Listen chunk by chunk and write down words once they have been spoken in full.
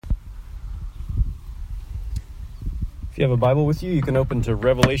If you have a Bible with you, you can open to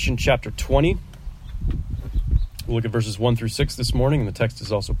Revelation chapter 20. We'll look at verses 1 through 6 this morning, and the text is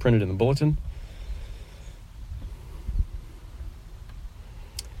also printed in the bulletin.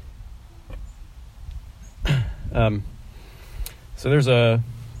 So there's a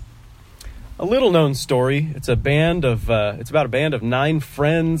little-known story. It's about a band of 9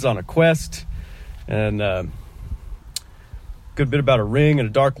 friends on a quest, and a good bit about a ring and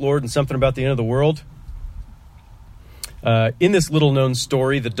a dark lord and something about the end of the world. In this little-known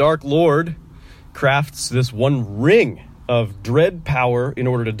story, the Dark Lord crafts this one ring of dread power in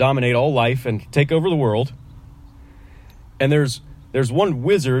order to dominate all life and take over the world. And there's one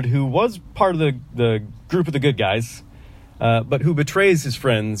wizard who was part of the group of the good guys, but who betrays his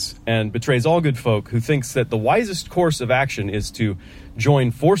friends and betrays all good folk, who thinks that the wisest course of action is to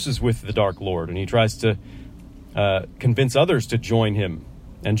join forces with the Dark Lord. And he tries to convince others to join him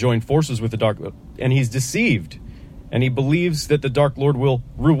and join forces with the Dark Lord. And he's deceived. And he believes that the Dark Lord will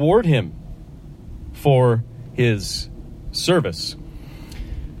reward him for his service.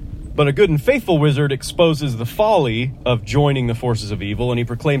 But a good and faithful wizard exposes the folly of joining the forces of evil, and he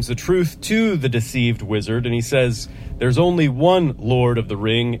proclaims the truth to the deceived wizard, and he says, there's only one Lord of the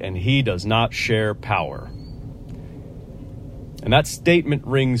Ring, and he does not share power. And that statement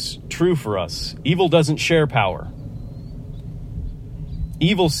rings true for us. Evil doesn't share power.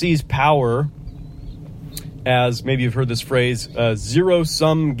 Evil sees power as, maybe you've heard this phrase, a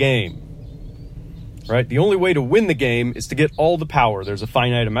zero-sum game, right? The only way to win the game is to get all the power. There's a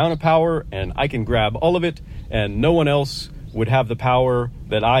finite amount of power, and I can grab all of it, and no one else would have the power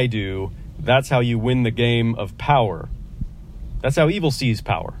that I do. That's how you win the game of power. That's how evil sees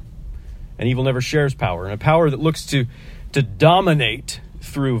power. And evil never shares power. And a power that looks to dominate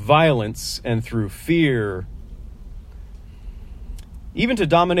through violence and through fear, even to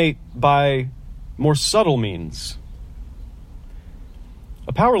dominate by more subtle means.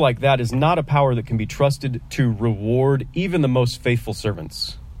 A power like that is not a power that can be trusted to reward even the most faithful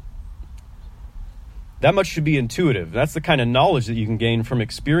servants. That much should be intuitive. That's the kind of knowledge that you can gain from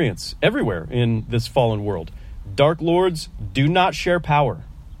experience everywhere in this fallen world. Dark lords do not share power.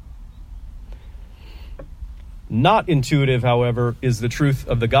 Not intuitive, however, is the truth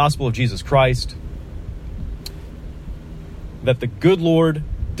of the gospel of Jesus Christ, that the good Lord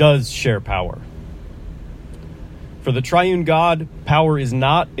does share power. For the triune God, power is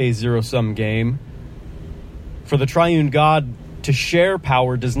not a zero-sum game. For the triune God, to share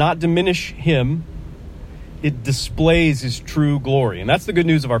power does not diminish him. It displays his true glory. And that's the good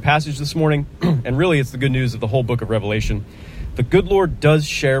news of our passage this morning. And really, it's the good news of the whole book of Revelation. The good Lord does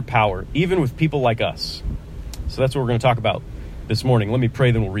share power, even with people like us. So that's what we're going to talk about this morning. Let me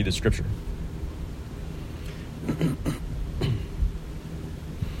pray, then we'll read the scripture.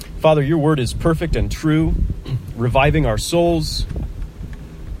 Father, your word is perfect and true, reviving our souls,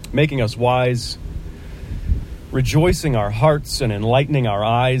 making us wise, rejoicing our hearts and enlightening our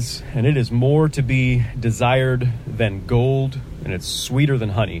eyes, and it is more to be desired than gold, and it's sweeter than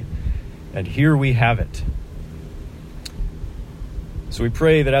honey. And here we have it. So we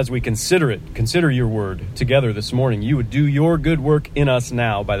pray that as we consider your word together this morning, you would do your good work in us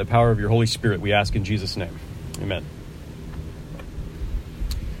now by the power of your Holy Spirit, we ask in Jesus' name. Amen.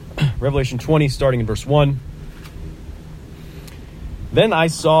 Revelation 20, starting in verse 1. Then I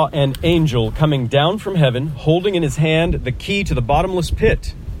saw an angel coming down from heaven, holding in his hand the key to the bottomless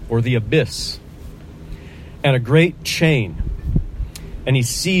pit, or the abyss, and a great chain. And he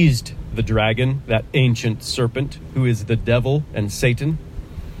seized the dragon, that ancient serpent, who is the devil and Satan,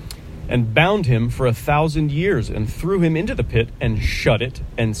 and bound him for 1,000 years, and threw him into the pit, and shut it,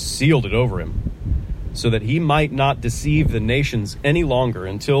 and sealed it over him, so that he might not deceive the nations any longer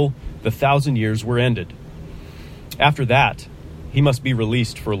until the 1,000 years were ended. After that, he must be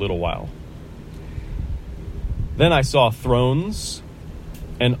released for a little while. Then I saw thrones,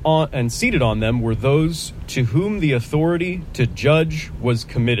 and seated on them were those to whom the authority to judge was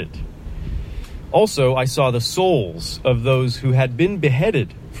committed. Also, I saw the souls of those who had been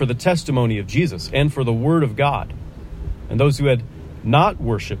beheaded for the testimony of Jesus and for the word of God, and those who had not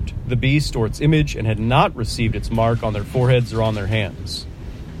worshipped the beast or its image and had not received its mark on their foreheads or on their hands.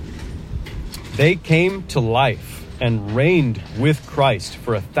 They came to life and reigned with Christ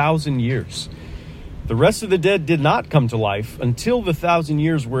for 1,000 years. The rest of the dead did not come to life until the 1,000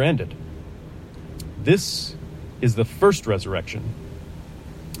 years were ended. This is the first resurrection.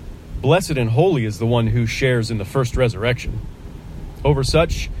 Blessed and holy is the one who shares in the first resurrection. Over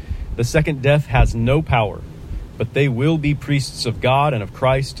such, the second death has no power, but they will be priests of God and of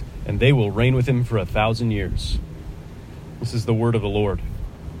Christ, and they will reign with him for 1,000 years. This is the word of the Lord.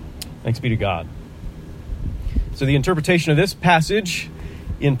 Thanks be to God. So the interpretation of this passage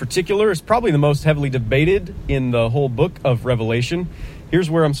in particular is probably the most heavily debated in the whole book of Revelation. Here's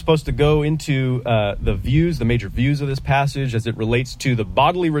where I'm supposed to go into the major views of this passage as it relates to the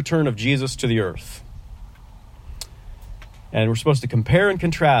bodily return of Jesus to the earth. And we're supposed to compare and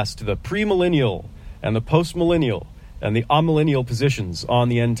contrast the premillennial and the postmillennial and the amillennial positions on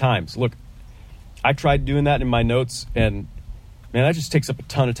the end times. Look, I tried doing that in my notes, and man, that just takes up a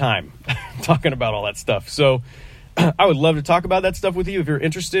ton of time talking about all that stuff. So I would love to talk about that stuff with you if you're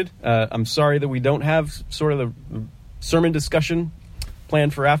interested. I'm sorry that we don't have sort of the sermon discussion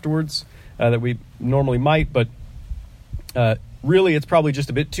planned for afterwards that we normally might, but really it's probably just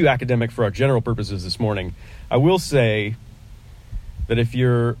a bit too academic for our general purposes this morning. I will say that if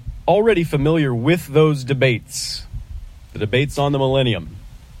you're already familiar with those debates, the debates on the millennium,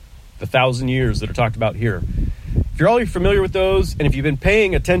 the 1,000 years that are talked about here, if you're already familiar with those, and if you've been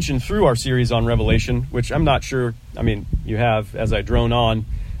paying attention through our series on Revelation, which I'm not sure, you have as I drone on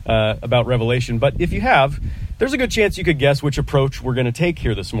about Revelation, but if you have, there's a good chance you could guess which approach we're going to take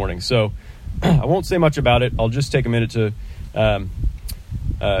here this morning. So I won't say much about it. I'll just take a minute to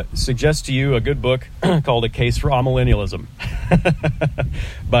suggest to you a good book called A Case for Amillennialism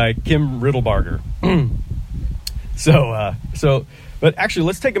by Kim Riddlebarger. But actually,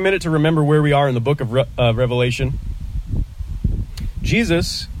 let's take a minute to remember where we are in the book of Revelation.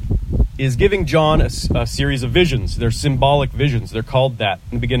 Jesus is giving John a series of visions. They're symbolic visions. They're called that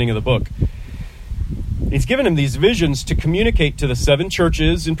in the beginning of the book. He's given him these visions to communicate to the 7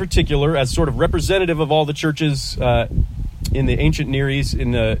 churches in particular as sort of representative of all the churches in the ancient Near East,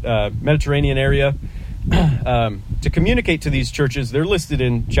 in the Mediterranean area. To communicate to these churches, they're listed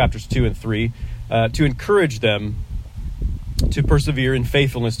in chapters 2 and 3, to encourage them to persevere in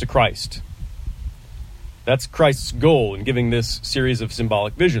faithfulness to Christ. That's Christ's goal in giving this series of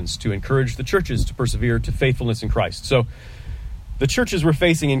symbolic visions, to encourage the churches to persevere to faithfulness in Christ. So the churches were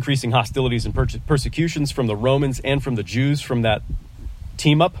facing increasing hostilities and persecutions from the Romans and from the Jews from that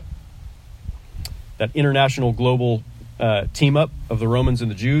team-up, that international global team-up of the Romans and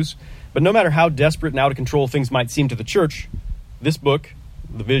the Jews. But no matter how desperate and out of control things might seem to the church, this book,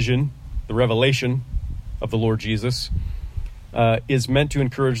 the vision, the revelation of the Lord Jesus, is meant to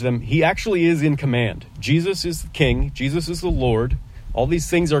encourage them. He actually is in command. Jesus is the king. Jesus is the Lord. All these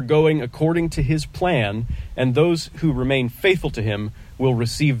things are going according to his plan, and those who remain faithful to him will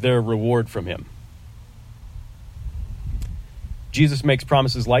receive their reward from him. Jesus makes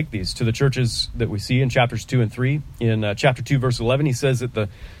promises like these to the churches that we see in chapters 2 and 3. In chapter 2, verse 11, he says that the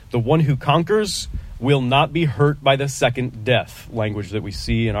one who conquers will not be hurt by the second death, language that we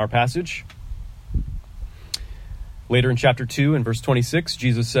see in our passage. Later in chapter 2 and verse 26,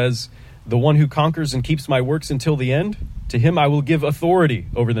 Jesus says, "The one who conquers and keeps my works until the end, to him I will give authority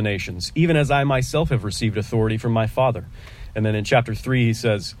over the nations, even as I myself have received authority from my Father." And then in chapter 3, he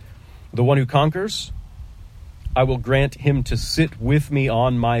says, "The one who conquers, I will grant him to sit with me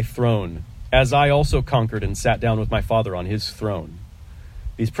on my throne, as I also conquered and sat down with my Father on his throne."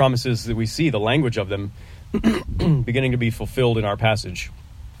 These promises that we see, the language of them, beginning to be fulfilled in our passage.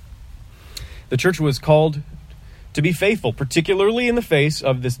 The church was called to be faithful, particularly in the face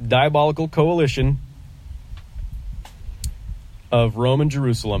of this diabolical coalition of Rome and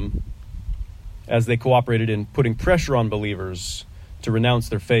Jerusalem, as they cooperated in putting pressure on believers to renounce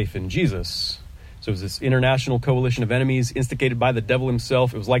their faith in Jesus. So it was this international coalition of enemies instigated by the devil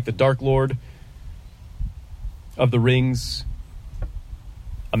himself. It was like the Dark Lord of the Rings,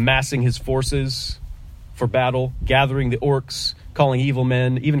 amassing his forces for battle, gathering the orcs, calling evil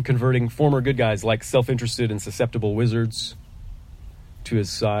men, even converting former good guys like self-interested and susceptible wizards to his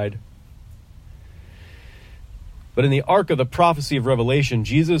side. But in the arc of the prophecy of Revelation,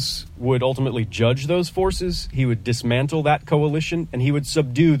 Jesus would ultimately judge those forces. He would dismantle that coalition, and he would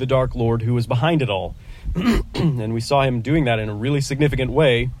subdue the Dark Lord who was behind it all. And we saw him doing that in a really significant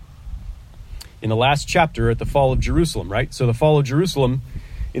way in the last chapter at the fall of Jerusalem, right? So the fall of Jerusalem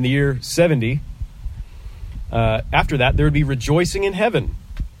in the year 70, after that, there would be rejoicing in heaven,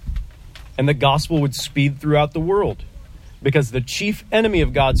 and the gospel would speed throughout the world, because the chief enemy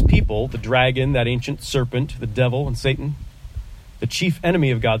of God's people, the dragon, that ancient serpent, the devil and Satan, the chief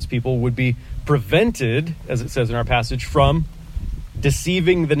enemy of God's people would be prevented, as it says in our passage, from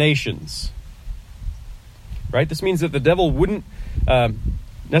deceiving the nations. Right? This means that the devil wouldn't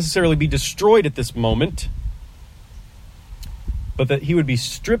necessarily be destroyed at this moment, but that he would be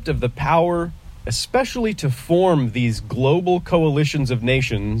stripped of the power, especially to form these global coalitions of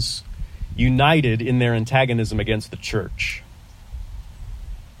nations united in their antagonism against the church,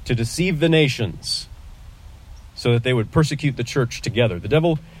 to deceive the nations so that they would persecute the church together. The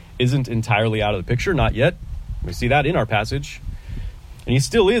devil isn't entirely out of the picture, not yet. We see that in our passage. And he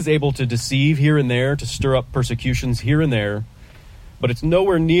still is able to deceive here and there, to stir up persecutions here and there, but it's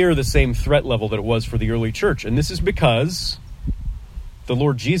nowhere near the same threat level that it was for the early church. And this is because the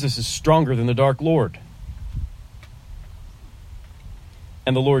Lord Jesus is stronger than the dark lord.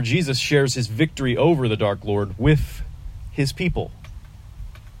 And the Lord Jesus shares his victory over the dark lord with his people.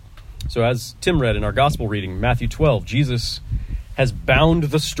 So as Tim read in our gospel reading, Matthew 12, Jesus has bound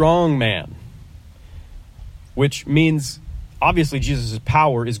the strong man, which means obviously Jesus'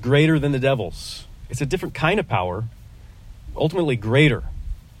 power is greater than the devil's. It's a different kind of power, ultimately greater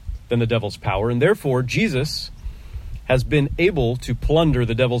than the devil's power, and therefore Jesus has been able to plunder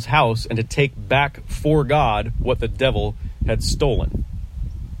the devil's house and to take back for God what the devil had stolen.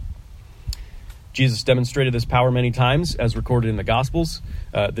 Jesus demonstrated this power many times, as recorded in the Gospels.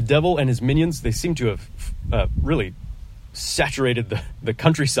 The devil and his minions, they seem to have really saturated the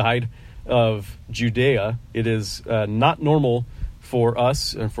countryside of Judea. It is not normal for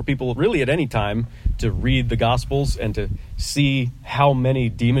us and for people really at any time to read the Gospels and to see how many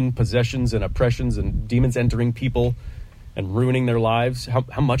demon possessions and oppressions and demons entering people and ruining their lives,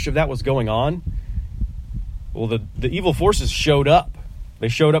 how much of that was going on. Well, the evil forces showed up. They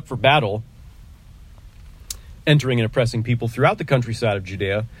showed up for battle, entering and oppressing people throughout the countryside of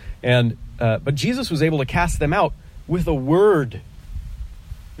Judea. But Jesus was able to cast them out with a word. It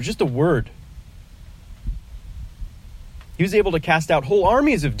was just a word. He was able to cast out whole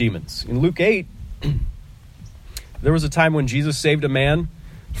armies of demons. In Luke 8, there was a time when Jesus saved a man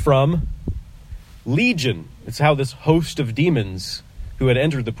from legion. It's how this host of demons who had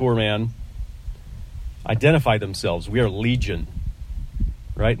entered the poor man identified themselves. We are legion,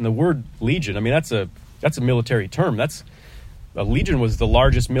 right? And the word legion, I mean, that's a military term. A legion was the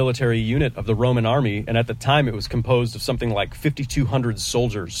largest military unit of the Roman army, and at the time it was composed of something like 5,200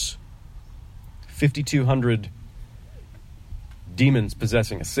 soldiers. 5,200 demons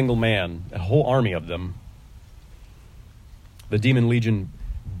possessing a single man, a whole army of them. The demon legion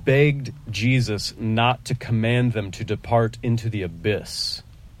begged Jesus not to command them to depart into the abyss,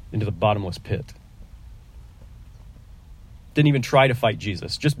 into the bottomless pit. Didn't even try to fight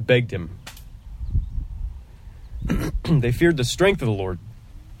Jesus, just begged him. They feared the strength of the Lord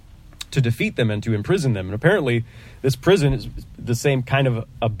to defeat them and to imprison them. And apparently this prison is the same kind of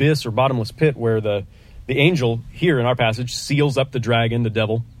abyss or bottomless pit where the angel here in our passage seals up the dragon, the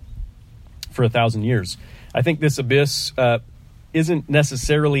devil, for 1,000 years. I think this abyss isn't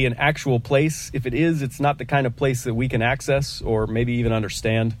necessarily an actual place. If it is, it's not the kind of place that we can access or maybe even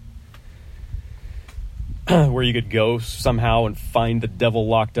understand, where you could go somehow and find the devil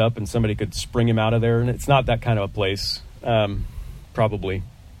locked up and somebody could spring him out of there. And it's not that kind of a place, probably.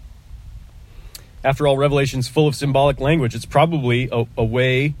 After all, Revelation's full of symbolic language. It's probably a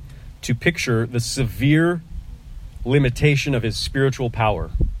way to picture the severe limitation of his spiritual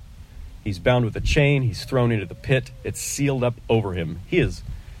power. He's bound with a chain. He's thrown into the pit. It's sealed up over him. He is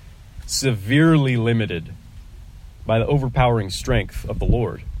severely limited by the overpowering strength of the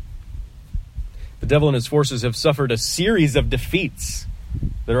Lord. The devil and his forces have suffered a series of defeats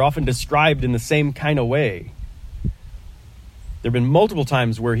that are often described in the same kind of way. There have been multiple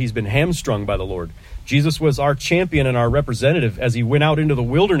times where he's been hamstrung by the Lord. Jesus was our champion and our representative as he went out into the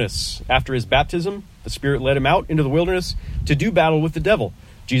wilderness after his baptism. The Spirit led him out into the wilderness to do battle with the devil.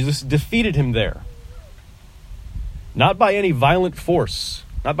 Jesus defeated him there. Not by any violent force,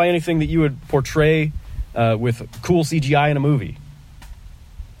 not by anything that you would portray with cool CGI in a movie,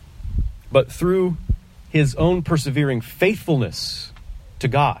 but through his own persevering faithfulness to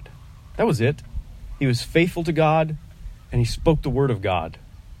God. That was it. He was faithful to God, and he spoke the word of God.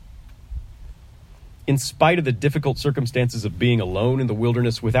 In spite of the difficult circumstances of being alone in the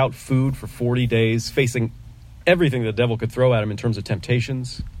wilderness without food for 40 days, facing everything the devil could throw at him in terms of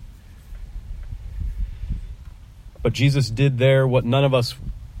temptations. But Jesus did there what none of us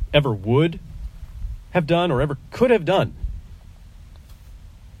ever would have done or ever could have done.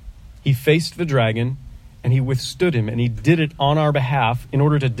 He faced the dragon, and he withstood him, and he did it on our behalf in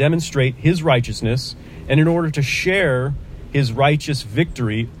order to demonstrate his righteousness and in order to share his righteous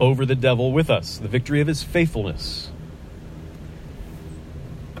victory over the devil with us, the victory of his faithfulness.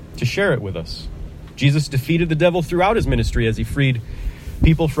 To share it with us. Jesus defeated the devil throughout his ministry as he freed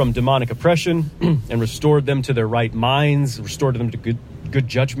people from demonic oppression and restored them to their right minds, restored them to good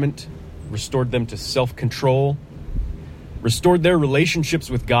judgment, restored them to self-control, restored their relationships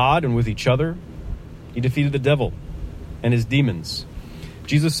with God and with each other. He defeated the devil and his demons.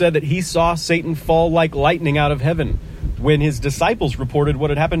 Jesus said that he saw Satan fall like lightning out of heaven when his disciples reported what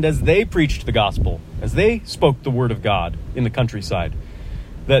had happened as they preached the gospel, as they spoke the word of God in the countryside.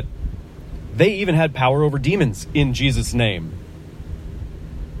 That They even had power over demons in Jesus' name.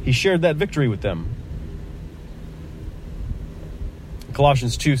 He shared that victory with them.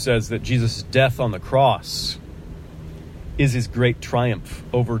 Colossians 2 says that Jesus' death on the cross is his great triumph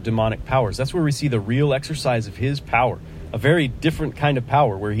over demonic powers. That's where we see the real exercise of his power, a very different kind of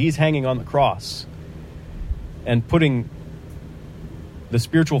power, where he's hanging on the cross and putting the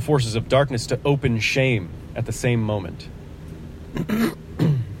spiritual forces of darkness to open shame at the same moment.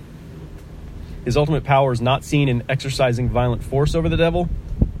 His ultimate power is not seen in exercising violent force over the devil,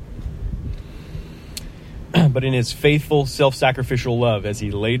 but in his faithful, self-sacrificial love as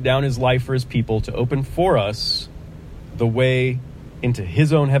he laid down his life for his people to open for us the way into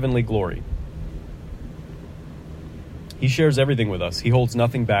his own heavenly glory. He shares everything with us. He holds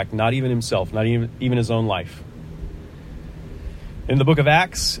nothing back, not even himself, not even his own life. In the book of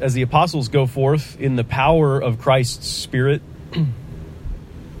Acts, as the apostles go forth in the power of Christ's Spirit,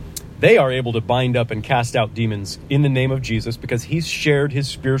 they are able to bind up and cast out demons in the name of Jesus because he's shared his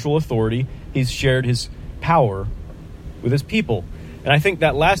spiritual authority. He's shared his power with his people. And I think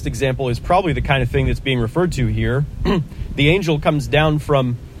that last example is probably the kind of thing that's being referred to here. The angel comes down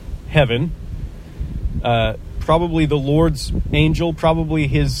from heaven, probably the Lord's angel, probably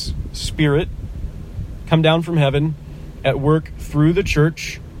his spirit, come down from heaven at work through the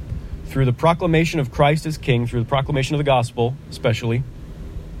church, through the proclamation of Christ as King, through the proclamation of the gospel, especially.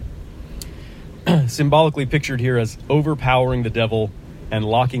 Symbolically pictured here as overpowering the devil and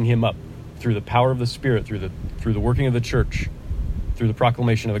locking him up through the power of the Spirit, through the working of the church, through the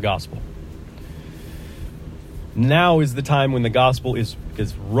proclamation of the gospel. Now is the time when the gospel is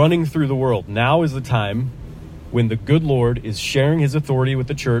running through the world. Now is the time when the good Lord is sharing his authority with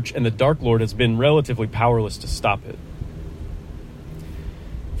the church, and the dark Lord has been relatively powerless to stop it.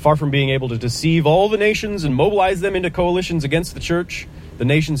 Far from being able to deceive all the nations and mobilize them into coalitions against the church, the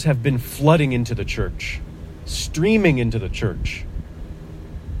nations have been flooding into the church, streaming into the church.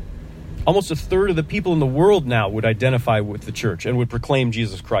 Almost a third of the people in the world now would identify with the church and would proclaim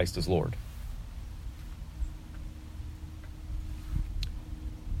Jesus Christ as Lord.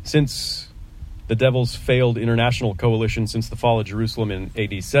 Since the devil's failed international coalition, since the fall of Jerusalem in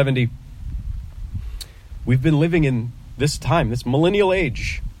AD 70, we've been living in this time, this millennial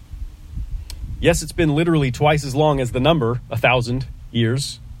age. Yes, it's been literally twice as long as the number, 1,000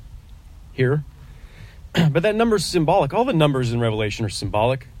 years here. But that number's symbolic. All the numbers in Revelation are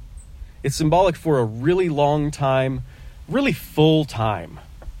symbolic. It's symbolic for a really long time, really full time.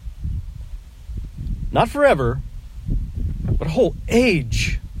 Not forever, but a whole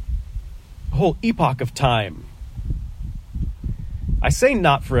age, a whole epoch of time. I say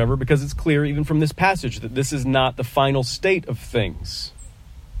not forever because it's clear even from this passage that this is not the final state of things.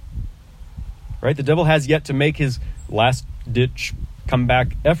 Right? The devil has yet to make his last-ditch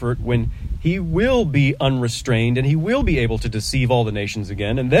comeback effort when he will be unrestrained and he will be able to deceive all the nations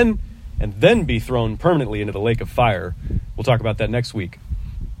again and then be thrown permanently into the lake of fire. We'll talk about that next week.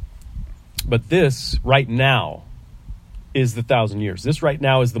 But this, right now, is the 1,000 years. This right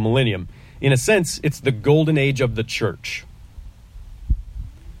now is the millennium. In a sense, it's the golden age of the church.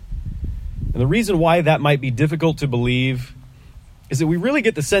 And the reason why that might be difficult to believe is that we really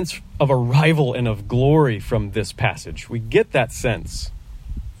get the sense of arrival and of glory from this passage. We get that sense.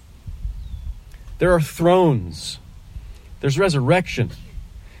 There are thrones. There's resurrection.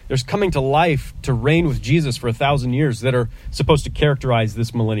 There's coming to life to reign with Jesus for 1,000 years that are supposed to characterize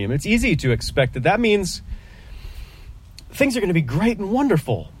this millennium. It's easy to expect that means things are going to be great and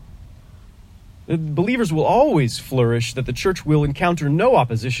wonderful. The believers will always flourish, that the church will encounter no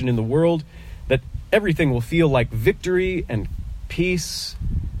opposition in the world, that everything will feel like victory and peace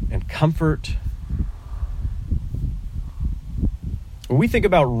and comfort. When we think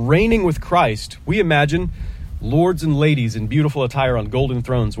about reigning with Christ, we imagine lords and ladies in beautiful attire on golden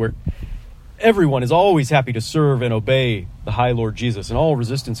thrones where everyone is always happy to serve and obey the high Lord Jesus, and all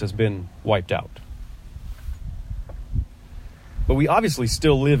resistance has been wiped out. But we obviously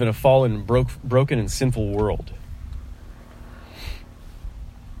still live in a fallen, broken, and sinful world.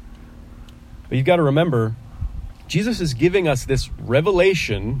 But you've got to remember, Jesus is giving us this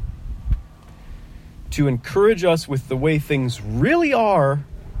revelation to encourage us with the way things really are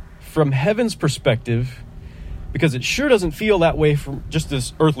from heaven's perspective, because it sure doesn't feel that way from just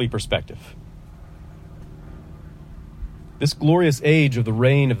this earthly perspective. This glorious age of the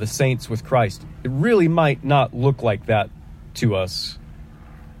reign of the saints with Christ, it really might not look like that to us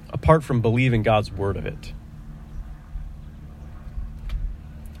apart from believing God's word of it.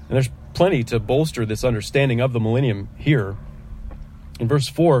 And there's plenty to bolster this understanding of the millennium here. In verse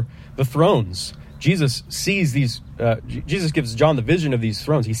 4, the thrones, Jesus sees these, Jesus gives John the vision of these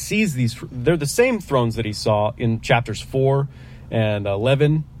thrones. He sees these, they're the same thrones that he saw in chapters 4 and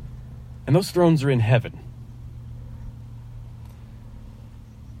 11, and those thrones are in heaven.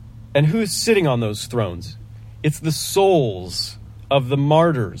 And who is sitting on those thrones? It's the souls of the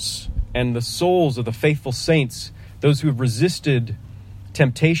martyrs and the souls of the faithful saints, those who have resisted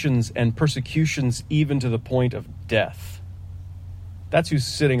temptations and persecutions even to the point of death. That's who's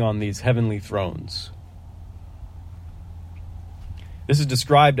sitting on these heavenly thrones. This is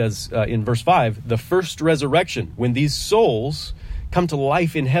described as, in verse 5, the first resurrection, when these souls come to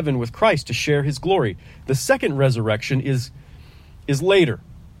life in heaven with Christ to share his glory. The second resurrection is later.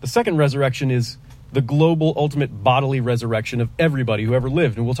 The second resurrection is the global, ultimate bodily resurrection of everybody who ever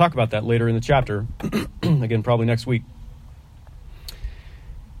lived. And we'll talk about that later in the chapter. Again, probably next week.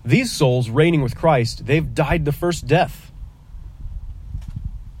 These souls reigning with Christ, they've died the first death.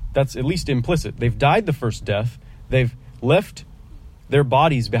 That's at least implicit. They've died the first death. They've left their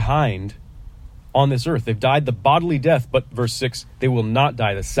bodies behind on this earth. They've died the bodily death, but verse 6, they will not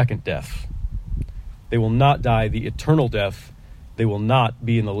die the second death. They will not die the eternal death. They will not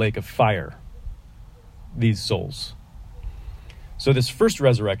be in the lake of fire, these souls. So this first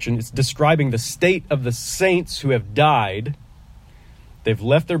resurrection is describing the state of the saints who have died. They've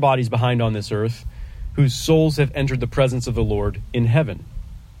left their bodies behind on this earth, whose souls have entered the presence of the Lord in heaven.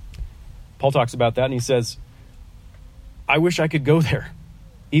 Paul talks about that and he says, I wish I could go there,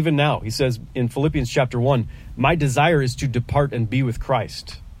 even now. He says in Philippians chapter 1, my desire is to depart and be with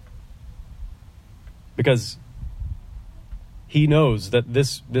Christ. Because he knows that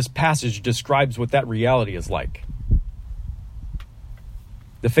this passage describes what that reality is like.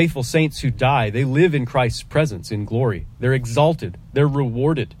 The faithful saints who die, they live in Christ's presence in glory. They're exalted. They're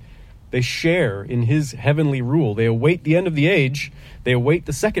rewarded. They share in his heavenly rule. They await the end of the age. They await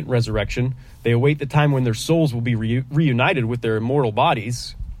the second resurrection. They await the time when their souls will be reunited with their immortal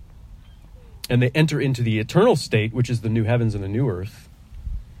bodies. And they enter into the eternal state, which is the new heavens and the new earth.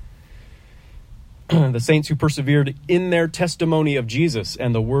 The saints who persevered in their testimony of Jesus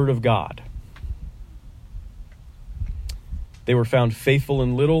and the word of God. They were found faithful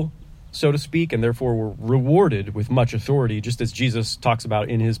in little, so to speak, and therefore were rewarded with much authority, just as Jesus talks about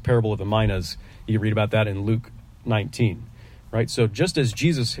in his parable of the minas. You read about that in Luke 19, right? So just as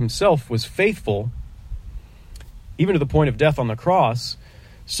Jesus himself was faithful, even to the point of death on the cross,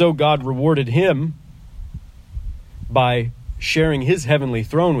 so God rewarded him by sharing his heavenly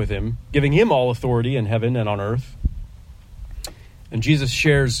throne with him, giving him all authority in heaven and on earth. And Jesus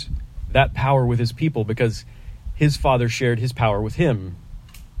shares that power with his people because his Father shared his power with him.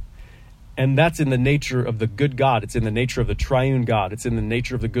 And that's in the nature of the good God. It's in the nature of the triune God. It's in the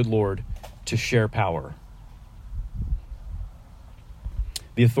nature of the good Lord to share power.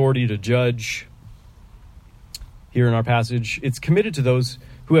 The authority to judge, here in our passage, it's committed to those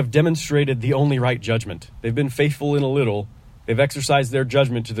who have demonstrated the only right judgment. They've been faithful in a little. They've exercised their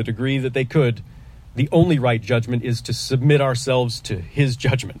judgment to the degree that they could. The only right judgment is to submit ourselves to his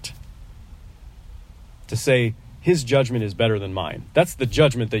judgment. To say, his judgment is better than mine. That's the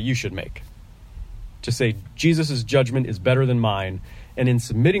judgment that you should make. To say, Jesus' judgment is better than mine. And in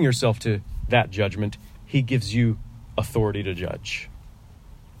submitting yourself to that judgment, he gives you authority to judge.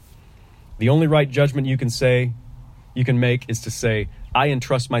 The only right judgment you can make is to say, I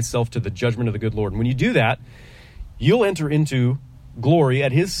entrust myself to the judgment of the good Lord. And when you do that, you'll enter into glory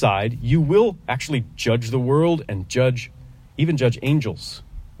at his side. You will actually judge the world and even judge angels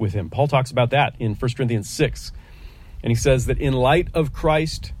with him. Paul talks about that in 1 Corinthians 6. And he says that in light of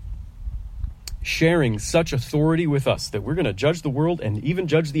Christ sharing such authority with us, that we're going to judge the world and even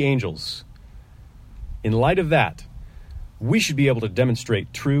judge the angels, in light of that, we should be able to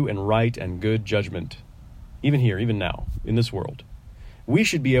demonstrate true and right and good judgment, even here, even now, in this world. We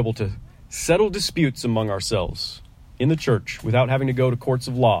should be able to settle disputes among ourselves in the church without having to go to courts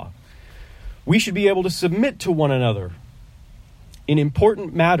of law. We should be able to submit to one another in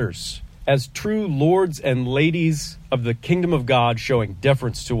important matters as true lords and ladies of the kingdom of God, showing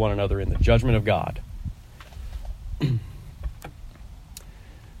deference to one another in the judgment of God.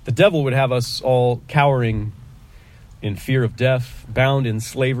 The devil would have us all cowering in fear of death, bound in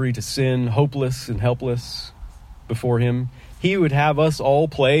slavery to sin, hopeless and helpless before him. He would have us all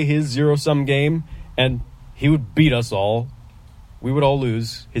play his zero-sum game, and he would beat us all. We would all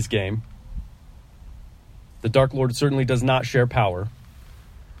lose his game. The Dark Lord certainly does not share power.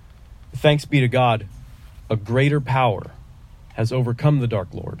 Thanks be to God, a greater power has overcome the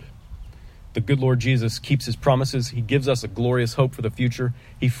Dark Lord. The good Lord Jesus keeps his promises. He gives us a glorious hope for the future.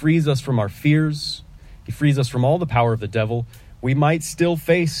 He frees us from our fears. He frees us from all the power of the devil. We might still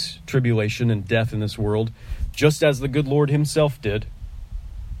face tribulation and death in this world, just as the good Lord himself did.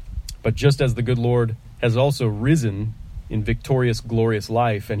 But just as the good Lord has also risen in victorious, glorious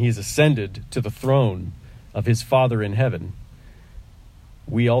life, and he has ascended to the throne of his Father in heaven,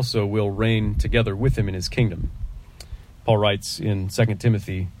 we also will reign together with him in his kingdom. Paul writes in 2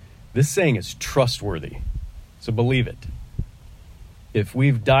 Timothy, this saying is trustworthy, so believe it. If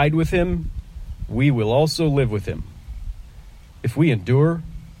we've died with him, we will also live with him. If we endure,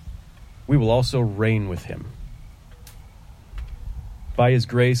 we will also reign with him. By his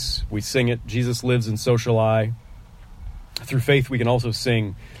grace, we sing it, Jesus lives and so shall I. Through faith, we can also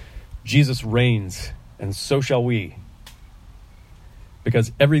sing, Jesus reigns and so shall we.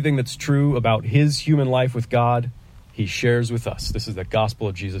 Because everything that's true about his human life with God, he shares with us. This is the gospel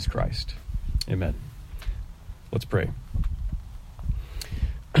of Jesus Christ. Amen. Let's pray.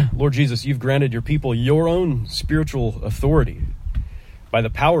 Lord Jesus, you've granted your people your own spiritual authority by the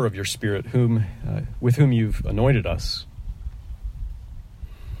power of your Spirit, with whom you've anointed us.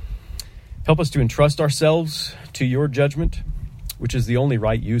 Help us to entrust ourselves to your judgment, which is the only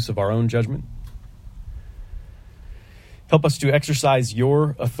right use of our own judgment. Help us to exercise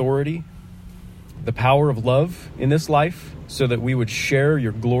your authority, the power of love in this life, so that we would share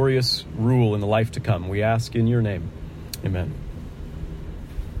your glorious rule in the life to come. We ask in your name. Amen.